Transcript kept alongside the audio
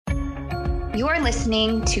You are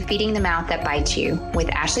listening to Feeding the Mouth That Bites You with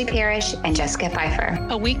Ashley Parrish and Jessica Pfeiffer,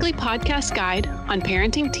 a weekly podcast guide on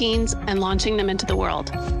parenting teens and launching them into the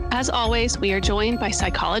world. As always, we are joined by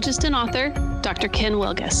psychologist and author, Dr. Ken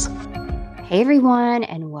Wilgus. Hey, everyone,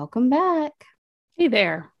 and welcome back. Hey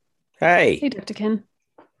there. Hey. Hey, Dr. Ken.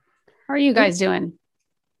 How are you guys doing?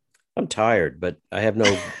 I'm tired, but I have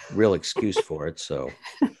no real excuse for it. So,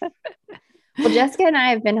 well, Jessica and I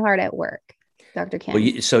have been hard at work, Dr. Ken.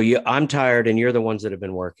 Well, I'm tired, and you're the ones that have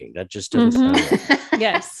been working. That just doesn't sound right.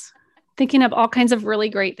 Yes, thinking of all kinds of really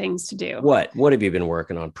great things to do. What have you been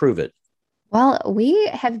working on? Prove it. Well, we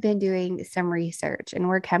have been doing some research, and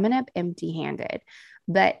we're coming up empty-handed.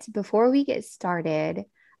 But before we get started,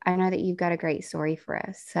 I know that you've got a great story for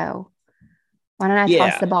us. So, why don't I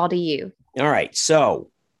toss the ball to you? All right. So.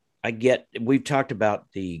 We've talked about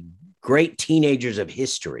the great teenagers of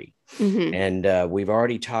history, and we've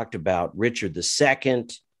already talked about Richard II,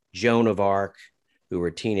 Joan of Arc, who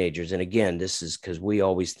were teenagers. And again, this is because we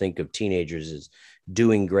always think of teenagers as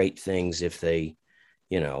doing great things if they,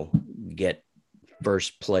 get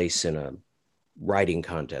first place in a writing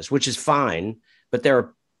contest, which is fine. But there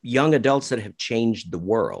are young adults that have changed the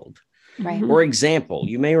world. Right. For example,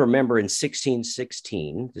 you may remember in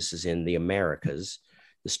 1616, this is in the Americas,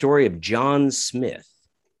 the story of John Smith,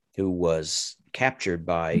 who was captured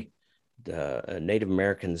by the Native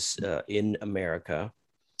Americans in America.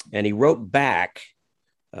 And he wrote back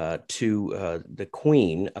to the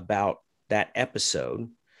Queen about that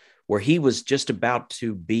episode where he was just about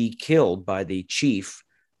to be killed by the chief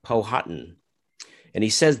Powhatan. And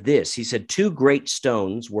he says this, he said, 2 great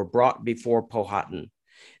stones were brought before Powhatan.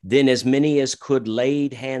 Then as many as could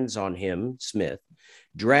laid hands on him, Smith,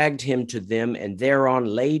 dragged him to them, and thereon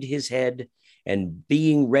laid his head, and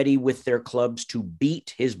being ready with their clubs to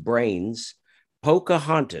beat his brains,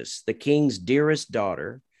 Pocahontas, the king's dearest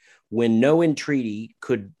daughter, when no entreaty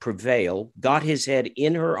could prevail, got his head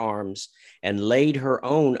in her arms and laid her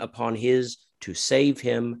own upon his to save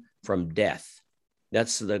him from death.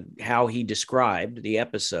 That's how he described the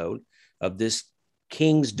episode of this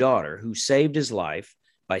king's daughter who saved his life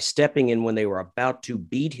by stepping in when they were about to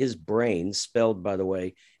beat his brains, spelled, by the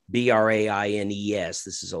way, Braines.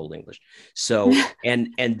 This is Old English. So, and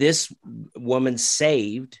this woman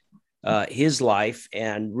saved his life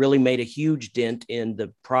and really made a huge dent in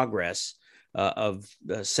the progress of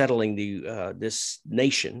settling this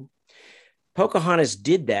nation. Pocahontas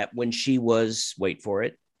did that when she was, wait for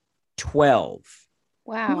it, 12.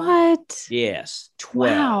 Wow. What? Yes,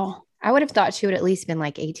 12. Wow. I would have thought she would at least been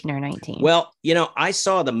like 18 or 19. Well, I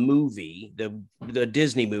saw the movie, the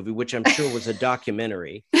Disney movie, which I'm sure was a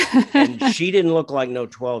documentary, and she didn't look like no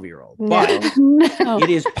 12-year-old. But it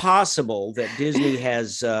is possible that Disney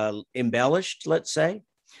has embellished, let's say.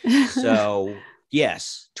 So,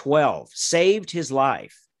 yes, 12, saved his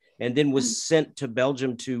life, and then was sent to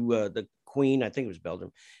Belgium to the Queen, I think it was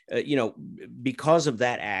Belgium, because of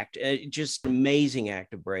that act. Just an amazing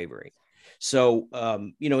act of bravery. So,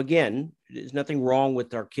 again, there's nothing wrong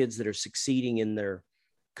with our kids that are succeeding in their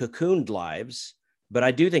cocooned lives, but I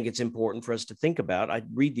do think it's important for us to think about. I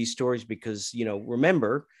read these stories because,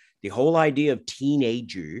 remember the whole idea of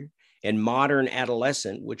teenager and modern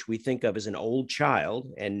adolescent, which we think of as an old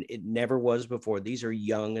child, and it never was before. These are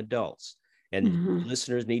young adults, and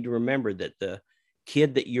listeners need to remember that the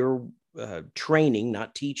kid that you're training,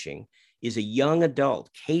 not teaching, is a young adult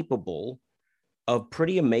capable of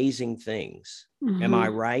pretty amazing things. Am I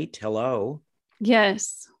right? Hello?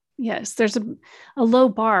 Yes. There's a low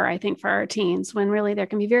bar, I think, for our teens when really there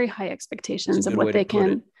can be very high expectations of what they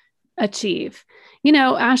can achieve.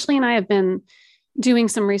 Ashley and I have been doing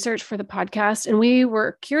some research for the podcast, and we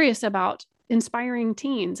were curious about inspiring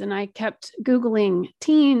teens. And I kept Googling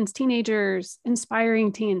teenagers,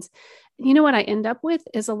 inspiring teens. You know what I end up with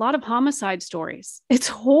is a lot of homicide stories. It's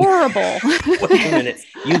horrible. Wait a minute.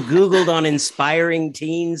 You Googled on inspiring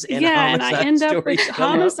teens and homicide and I end up with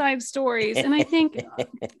homicide stories. And I think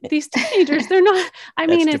these teenagers, they're not,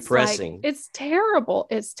 it's depressing. It's terrible.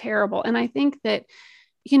 It's terrible. And I think that,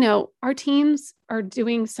 our teens are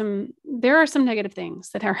doing there are some negative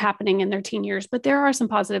things that are happening in their teen years, but there are some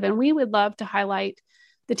positive. And we would love to highlight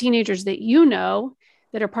the teenagers that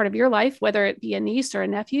that are part of your life, whether it be a niece or a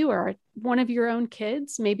nephew or one of your own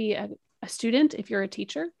kids, maybe a student, if you're a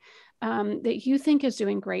teacher, that you think is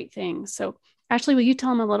doing great things. So Ashley, will you tell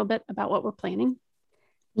them a little bit about what we're planning?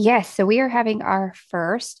 Yes. So we are having our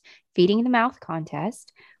first Feeding the Mouth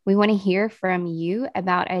contest. We want to hear from you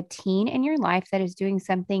about a teen in your life that is doing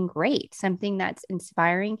something great, something that's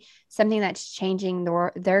inspiring, something that's changing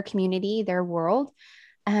their community, their world.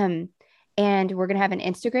 And we're going to have an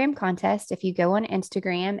Instagram contest. If you go on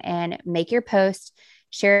Instagram and make your post,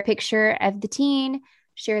 share a picture of the teen,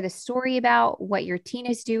 share the story about what your teen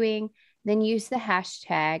is doing, then use the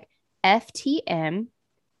hashtag FTM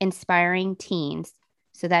Inspiring Teens.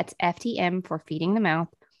 So that's FTM for Feeding the Mouth,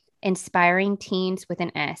 Inspiring Teens with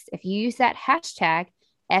an S. If you use that hashtag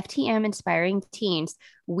FTM Inspiring Teens,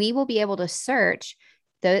 we will be able to search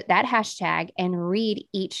that hashtag and read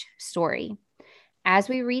each story. As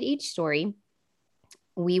we read each story,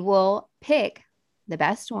 we will pick the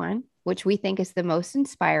best one, which we think is the most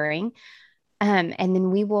inspiring. And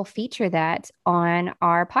then we will feature that on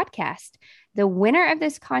our podcast. The winner of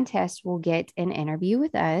this contest will get an interview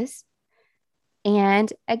with us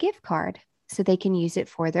and a gift card so they can use it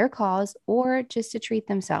for their cause or just to treat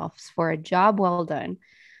themselves for a job well done.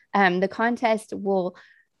 The contest will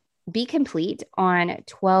be complete on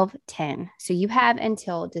 12/10. So you have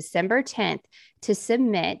until December 10th to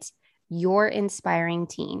submit your inspiring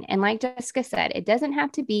teen. And like Jessica said, it doesn't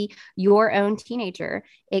have to be your own teenager.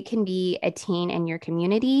 It can be a teen in your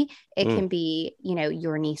community. It can be,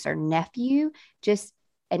 your niece or nephew, just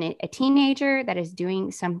a teenager that is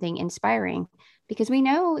doing something inspiring, because we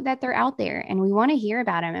know that they're out there and we want to hear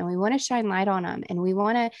about them and we want to shine light on them and we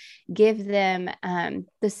want to give them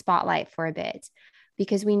the spotlight for a bit,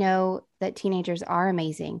 because we know that teenagers are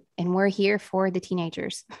amazing and we're here for the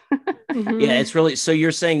teenagers. Yeah, it's really, so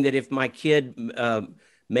you're saying that if my kid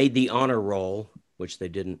made the honor roll, which they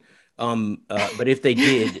didn't, but if they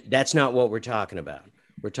did, that's not what we're talking about.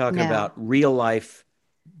 We're talking about real life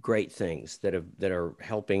great things that are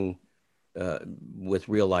helping with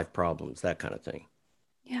real life problems, that kind of thing.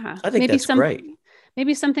 Yeah. I think that's great.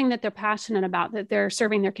 Maybe something that they're passionate about, that they're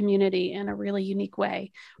serving their community in a really unique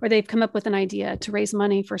way, or they've come up with an idea to raise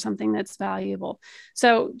money for something that's valuable.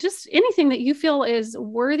 So just anything that you feel is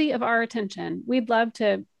worthy of our attention, we'd love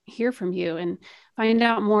to hear from you and find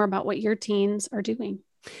out more about what your teens are doing.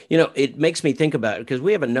 It makes me think about it because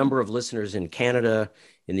we have a number of listeners in Canada,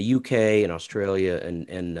 in the UK, in Australia,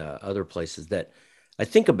 and other places that I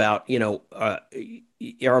think about,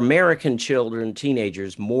 are American children,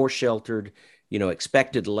 teenagers, more sheltered,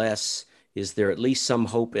 expected less? Is there at least some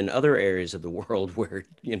hope in other areas of the world where,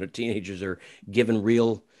 teenagers are given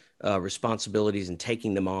real responsibilities and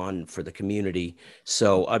taking them on for the community?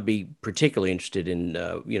 So I'd be particularly interested in,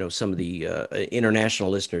 some of the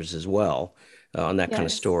international listeners as well on that kind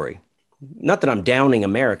of story. Not that I'm downing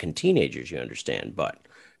American teenagers, you understand, but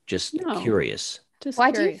just curious.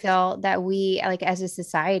 I do feel that we, like as a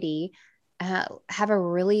society, have a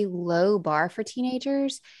really low bar for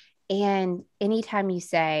teenagers. And anytime you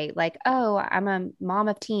say like, oh, I'm a mom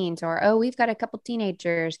of teens, or, oh, we've got a couple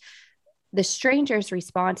teenagers, the stranger's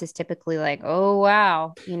response is typically like, oh,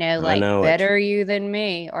 wow, better you than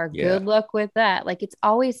me, or good luck with that. Like it's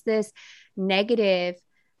always this negative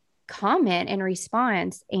comment and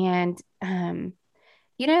response. And,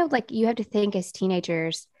 like you have to think as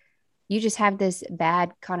teenagers, you just have this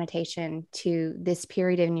bad connotation to this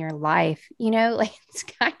period in your life, like it's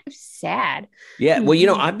kind of sad. Yeah.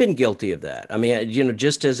 Well, I've been guilty of that. I mean,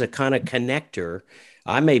 just as a kind of connector,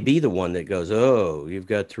 I may be the one that goes, oh, you've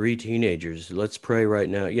got 3 teenagers. Let's pray right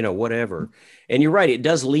now, whatever. And you're right. It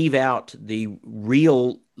does leave out the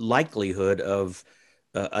real likelihood of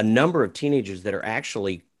a number of teenagers that are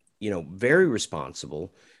actually, very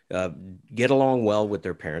responsible, get along well with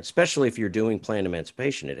their parents, especially if you're doing planned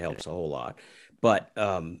emancipation. It helps a whole lot. But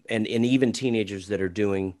and even teenagers that are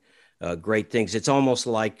doing great things. It's almost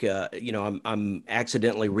like I'm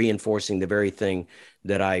accidentally reinforcing the very thing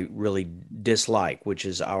that I really dislike, which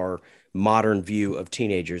is our modern view of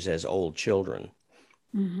teenagers as old children.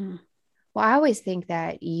 Mm-hmm. Well, I always think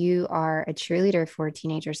that you are a cheerleader for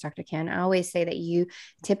teenagers, Dr. Ken. I always say that you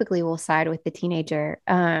typically will side with the teenager,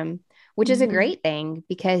 which is a great thing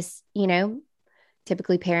because,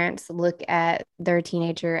 typically parents look at their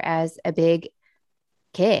teenager as a big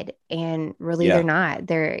kid, and really they're not.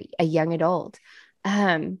 They're a young adult.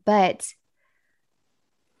 But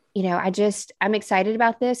I'm excited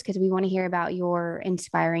about this because we want to hear about your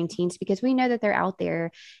inspiring teens, because we know that they're out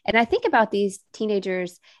there. And I think about these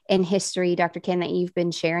teenagers in history, Dr. Ken, that you've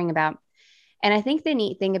been sharing about. And I think the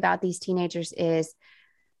neat thing about these teenagers is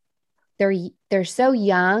they're so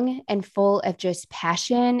young and full of just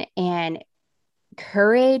passion and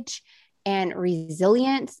courage and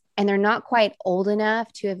resilience. And they're not quite old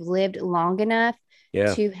enough to have lived long enough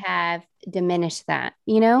to have diminished that,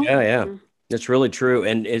 Yeah. That's really true.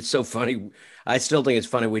 And it's so funny. I still think it's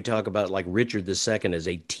funny. We talk about like Richard II as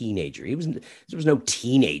a teenager. There was no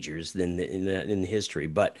teenagers in history,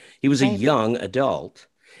 but he was a young adult.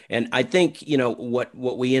 And I think, what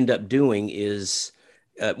we end up doing is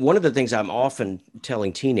one of the things I'm often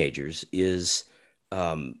telling teenagers is,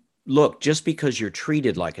 look, just because you're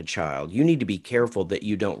treated like a child, you need to be careful that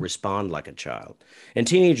you don't respond like a child. And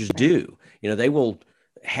teenagers do. They will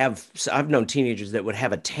have, I've known teenagers that would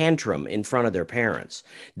have a tantrum in front of their parents,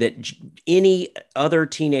 that any other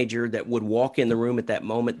teenager that would walk in the room at that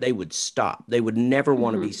moment, they would stop. They would never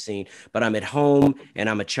want to be seen, but I'm at home and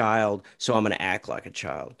I'm a child, so I'm going to act like a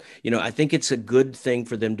child. I think it's a good thing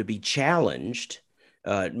for them to be challenged,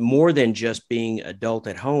 more than just being adult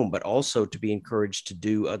at home, but also to be encouraged to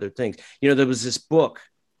do other things. There was this book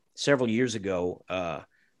several years ago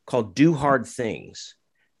called Do Hard Things,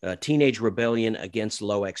 Teenage Rebellion Against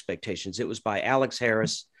Low Expectations. It was by Alex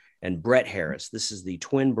Harris and Brett Harris. This is the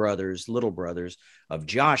twin brothers, little brothers of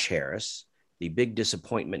Josh Harris, the big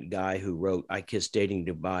disappointment guy who wrote I Kissed Dating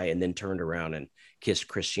Goodbye and then turned around and kissed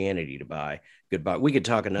Christianity goodbye. We could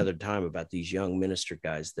talk another time about these young minister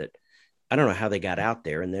guys that I don't know how they got out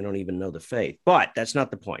there and they don't even know the faith, but that's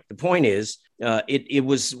not the point. The point is, it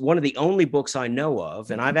was one of the only books I know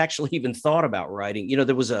of. And I've actually even thought about writing.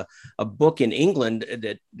 There was a book in England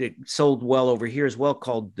that sold well over here as well,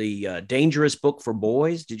 called The Dangerous Book for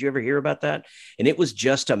Boys. Did you ever hear about that? And it was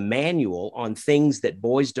just a manual on things that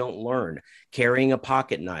boys don't learn: carrying a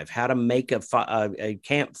pocket knife, how to make a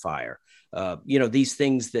campfire. These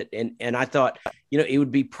things that, and I thought, it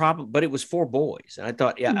would be but it was for boys. And I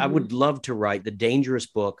thought, I would love to write the dangerous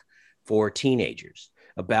book for teenagers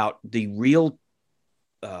about the real,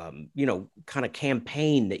 kind of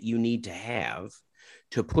campaign that you need to have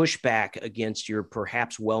to push back against your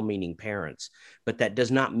perhaps well-meaning parents. But that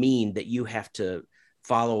does not mean that you have to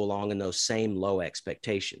follow along in those same low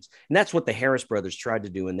expectations. And that's what the Harris brothers tried to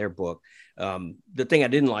do in their book. The thing I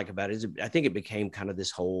didn't like about it is I think it became kind of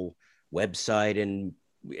this whole website, and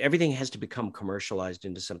everything has to become commercialized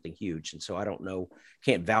into something huge. And so I don't know,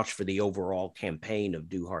 can't vouch for the overall campaign of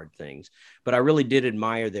Do Hard Things, but I really did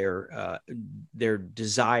admire their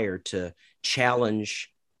desire to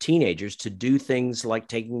challenge teenagers to do things like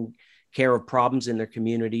taking care of problems in their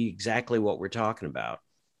community, exactly what we're talking about.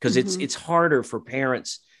 Because it's harder for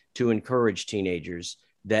parents to encourage teenagers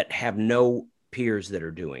that have no peers that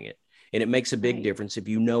are doing it. And it makes a big difference if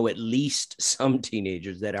you know at least some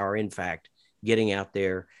teenagers that are, in fact, getting out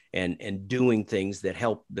there and doing things that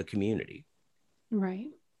help the community. Right.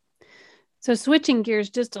 So switching gears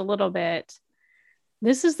just a little bit,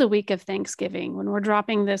 this is the week of Thanksgiving when we're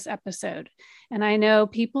dropping this episode. And I know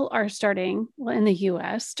people are starting, in the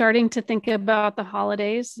US, starting to think about the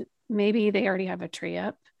holidays. Maybe they already have a tree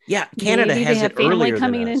up. Yeah, Canada Maybe has they have it family earlier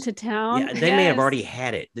coming than us. into town. Yeah, they may have already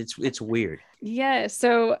had it. It's weird. Yeah.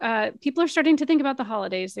 So people are starting to think about the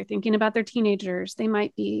holidays. They're thinking about their teenagers. They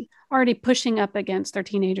might be already pushing up against their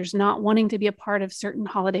teenagers, not wanting to be a part of certain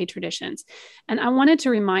holiday traditions. And I wanted to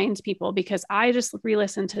remind people, because I just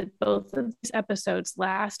re-listened to both of these episodes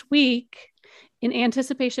last week in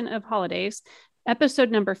anticipation of holidays. Episode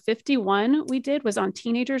number 51 we did was on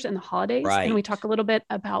teenagers and the holidays. Right. And we talk a little bit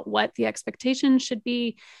about what the expectations should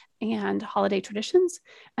be and holiday traditions.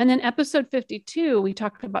 And then episode 52, we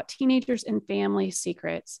talked about teenagers and family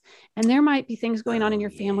secrets. And there might be things going on in your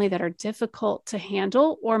family that are difficult to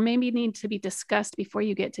handle, or maybe need to be discussed before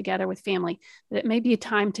you get together with family. That it may be a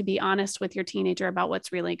time to be honest with your teenager about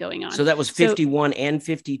what's really going on. So that was 51 and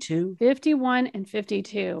 52? 51 and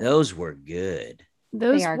 52. Those were good.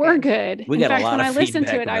 Those were good. We got In fact, a lot when of I listened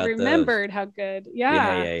to feedback it, I about remembered those. how good.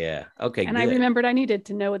 Yeah. Yeah. Okay, and good. I remembered I needed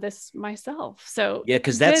to know this myself. So yeah,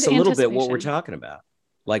 because that's a good little bit what we're anticipation. talking about.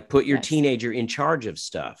 Like, put your Yes. teenager in charge of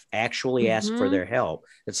stuff. Actually ask for their help.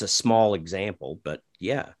 It's a small example, but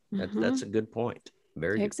yeah, that's a good point.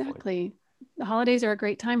 Very good Exactly. point. The holidays are a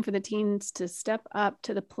great time for the teens to step up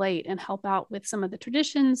to the plate and help out with some of the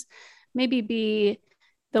traditions, maybe be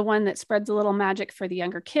the one that spreads a little magic for the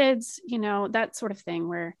younger kids, that sort of thing,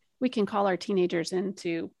 where we can call our teenagers in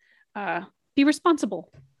to be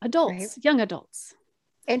responsible adults, young adults.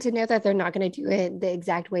 And to know that they're not going to do it the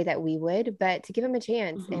exact way that we would, but to give them a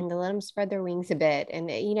chance and to let them spread their wings a bit. And,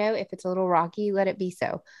 if it's a little rocky, let it be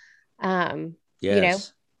so.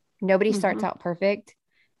 Yes. Nobody starts out perfect.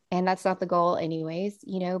 And that's not the goal anyways,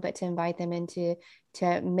 but to invite them into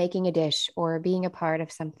making a dish or being a part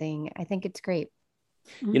of something. I think it's great.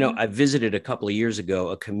 I visited a couple of years ago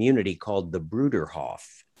a community called the Bruderhof,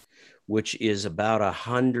 which is about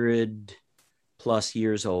 100 plus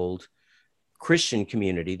years old Christian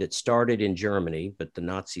community that started in Germany, but the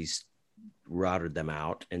Nazis routed them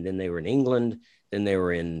out. And then they were in England, then they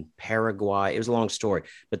were in Paraguay. It was a long story,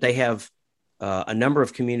 but they have a number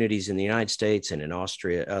of communities in the United States and in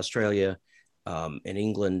Australia, in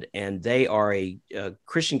England, and they are a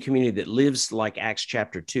Christian community that lives like Acts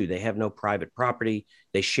chapter 2. They have no private property.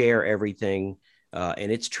 They share everything,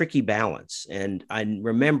 and it's tricky balance. And I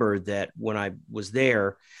remember that when I was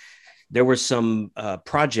there were some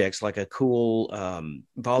projects like a cool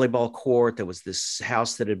volleyball court. There was this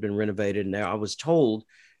house that had been renovated. And I was told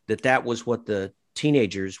that was what the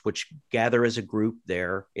teenagers, which gather as a group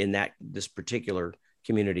there in this particular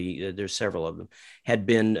community, there's several of them, had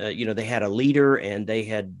been, they had a leader and they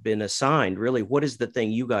had been assigned, really, what is the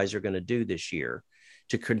thing you guys are going to do this year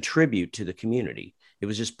to contribute to the community? It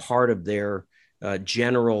was just part of their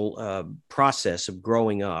general process of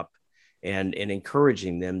growing up and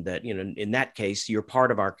encouraging them that, in that case, you're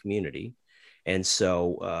part of our community. And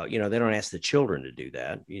so, they don't ask the children to do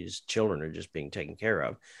that. Children are just being taken care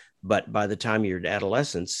of. But by the time you're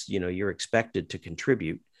adolescents, you're expected to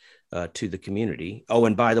contribute to the community. Oh,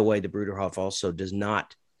 and by the way, the Bruderhof also does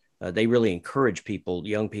not, they really encourage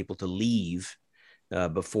young people to leave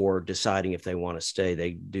before deciding if they want to stay.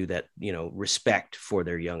 They do that, respect for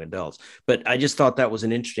their young adults. But I just thought that was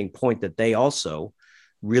an interesting point, that they also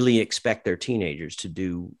really expect their teenagers to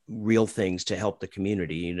do real things to help the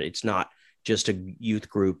community. It's not just a youth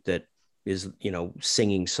group that is,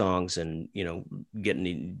 singing songs and,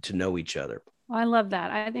 getting to know each other. Well, I love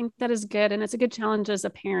that. I think that is good. And it's a good challenge as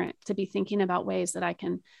a parent to be thinking about ways that I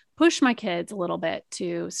can push my kids a little bit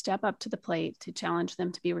to step up to the plate, to challenge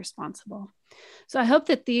them to be responsible. So I hope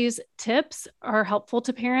that these tips are helpful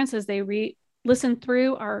to parents as they listen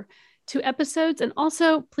through our 2 episodes. And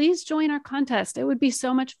also, please join our contest. It would be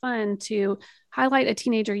so much fun to highlight a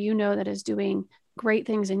teenager that is doing great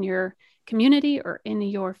things in your community or in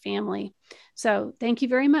your family. So thank you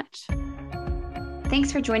very much.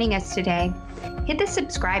 Thanks for joining us today. Hit the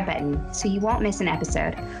subscribe button so you won't miss an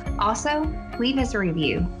episode. Also, leave us a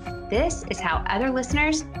review. This is how other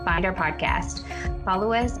listeners find our podcast.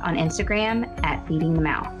 Follow us on Instagram at Feeding the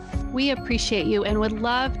Mouth. We appreciate you and would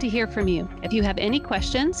love to hear from you. If you have any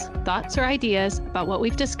questions, thoughts, or ideas about what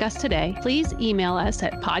we've discussed today, please email us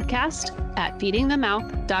at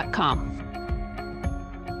podcast@feedingthemouth.com.